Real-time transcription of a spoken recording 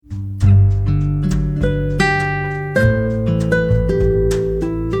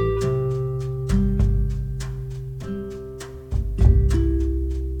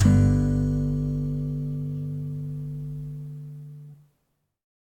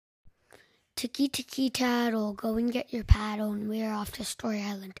Tiki tiki tattle, go and get your paddle, and we are off to Story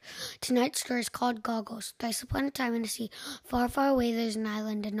Island. Tonight's story is called Goggles. Thrice upon a time in the sea, far, far away there's an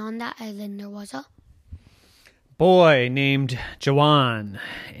island, and on that island there was a boy named Jawan.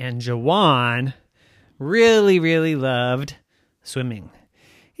 And Jawan really, really loved swimming.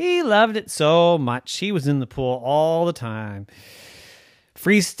 He loved it so much. He was in the pool all the time.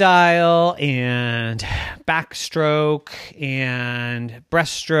 Freestyle and backstroke and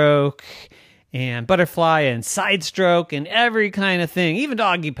breaststroke and butterfly and side stroke and every kind of thing. Even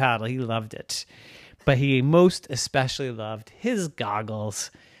doggy paddle, he loved it. But he most especially loved his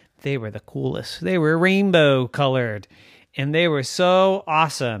goggles. They were the coolest. They were rainbow colored and they were so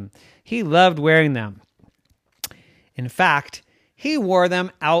awesome. He loved wearing them. In fact, he wore them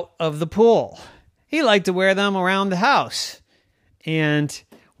out of the pool. He liked to wear them around the house. And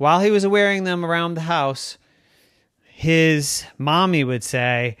while he was wearing them around the house, his mommy would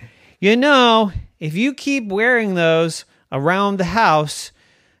say, you know, if you keep wearing those around the house,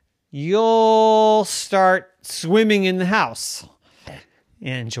 you'll start swimming in the house.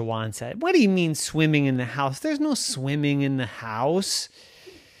 And Jawan said, what do you mean swimming in the house? There's no swimming in the house.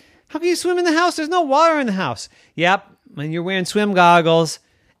 How can you swim in the house? There's no water in the house. Yep, when you're wearing swim goggles,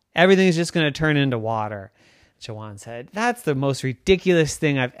 everything's just going to turn into water. Jawan said, that's the most ridiculous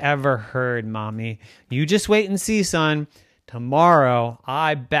thing I've ever heard, Mommy. You just wait and see, son. Tomorrow,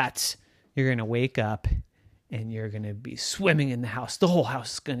 I bet you're going to wake up and you're going to be swimming in the house. The whole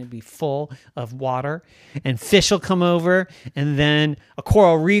house is going to be full of water and fish will come over and then a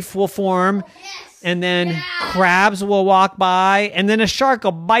coral reef will form and then crabs will walk by and then a shark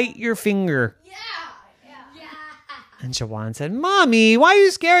will bite your finger. And Jawan said, Mommy, why are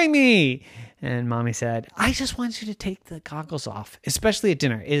you scaring me? And Mommy said, I just want you to take the goggles off, especially at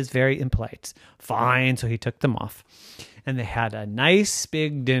dinner. It is very impolite. Fine. So he took them off. And they had a nice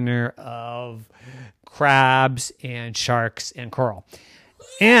big dinner of crabs and sharks and coral.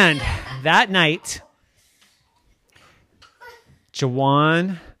 And that night,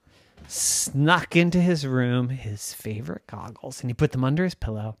 Jawan snuck into his room, his favorite goggles, and he put them under his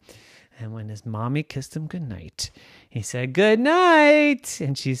pillow. And when his mommy kissed him goodnight, he said, good night.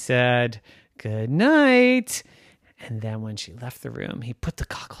 And she said, good night. And then when she left the room, he put the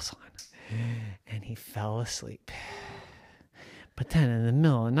goggles on and he fell asleep. But then in the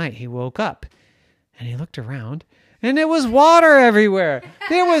middle of the night, he woke up and he looked around and there was water everywhere.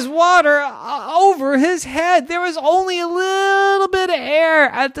 There was water over his head. There was only a little bit of air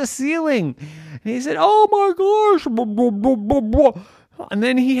at the ceiling. And he said, oh my gosh. And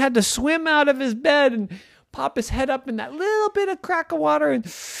then he had to swim out of his bed and pop his head up in that little bit of crack of water and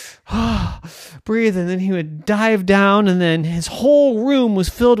breathe. And then he would dive down and then his whole room was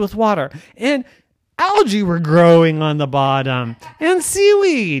filled with water. And algae were growing on the bottom and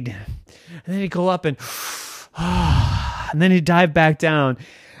seaweed. And then he'd go up and then he'd dive back down.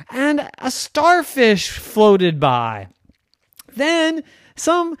 And a starfish floated by. Then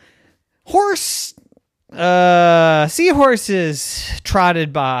some seahorses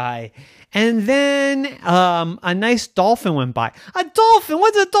trotted by. And then a nice dolphin went by. A dolphin?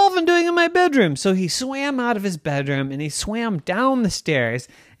 What's a dolphin doing in my bedroom? So he swam out of his bedroom and he swam down the stairs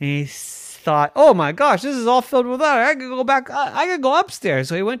and he thought, oh my gosh, this is all filled with water. I could go upstairs.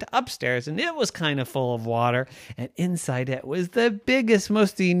 So he went upstairs and it was kind of full of water. And inside it was the biggest,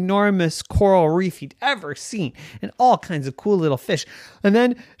 most enormous coral reef he'd ever seen. And all kinds of cool little fish. And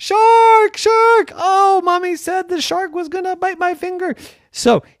then, shark! Oh, Mommy said the shark was going to bite my finger.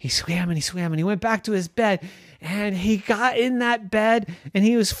 So he swam and he went back to his bed and he got in that bed and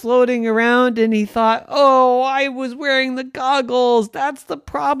he was floating around and he thought, oh, I was wearing the goggles. That's the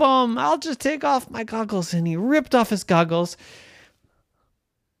problem. I'll just take off my goggles. And he ripped off his goggles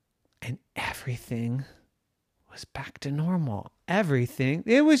and everything was back to normal. Everything.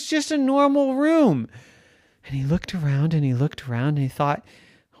 It was just a normal room. And he looked around and he thought,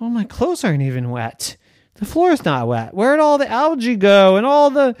 oh, my clothes aren't even wet. The floor's not wet. Where'd all the algae go and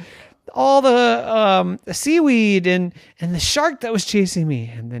all the seaweed and the shark that was chasing me?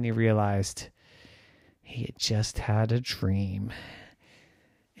 And then he realized he had just had a dream.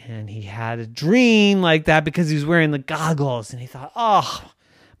 And he had a dream like that because he was wearing the goggles. And he thought, oh,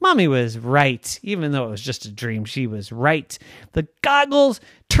 Mommy was right. Even though it was just a dream, she was right. The goggles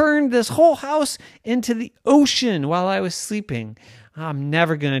turned this whole house into the ocean while I was sleeping. I'm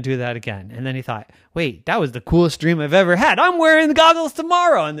never going to do that again. And then he thought, wait, that was the coolest dream I've ever had. I'm wearing the goggles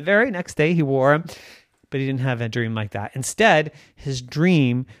tomorrow. And the very next day he wore them, but he didn't have a dream like that. Instead, his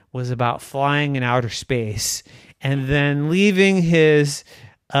dream was about flying in outer space and then leaving his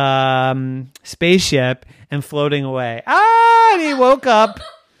spaceship and floating away. And he woke up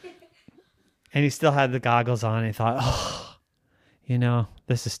And he still had the goggles on. And he thought, oh,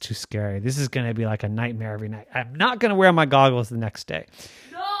 this is too scary. This is going to be like a nightmare every night. I'm not going to wear my goggles the next day.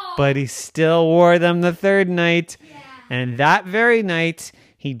 No. But he still wore them the third night. Yeah. And that very night,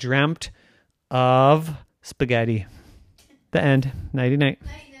 he dreamt of spaghetti. The end. Nighty night.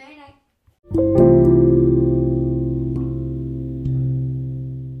 Night, night, night.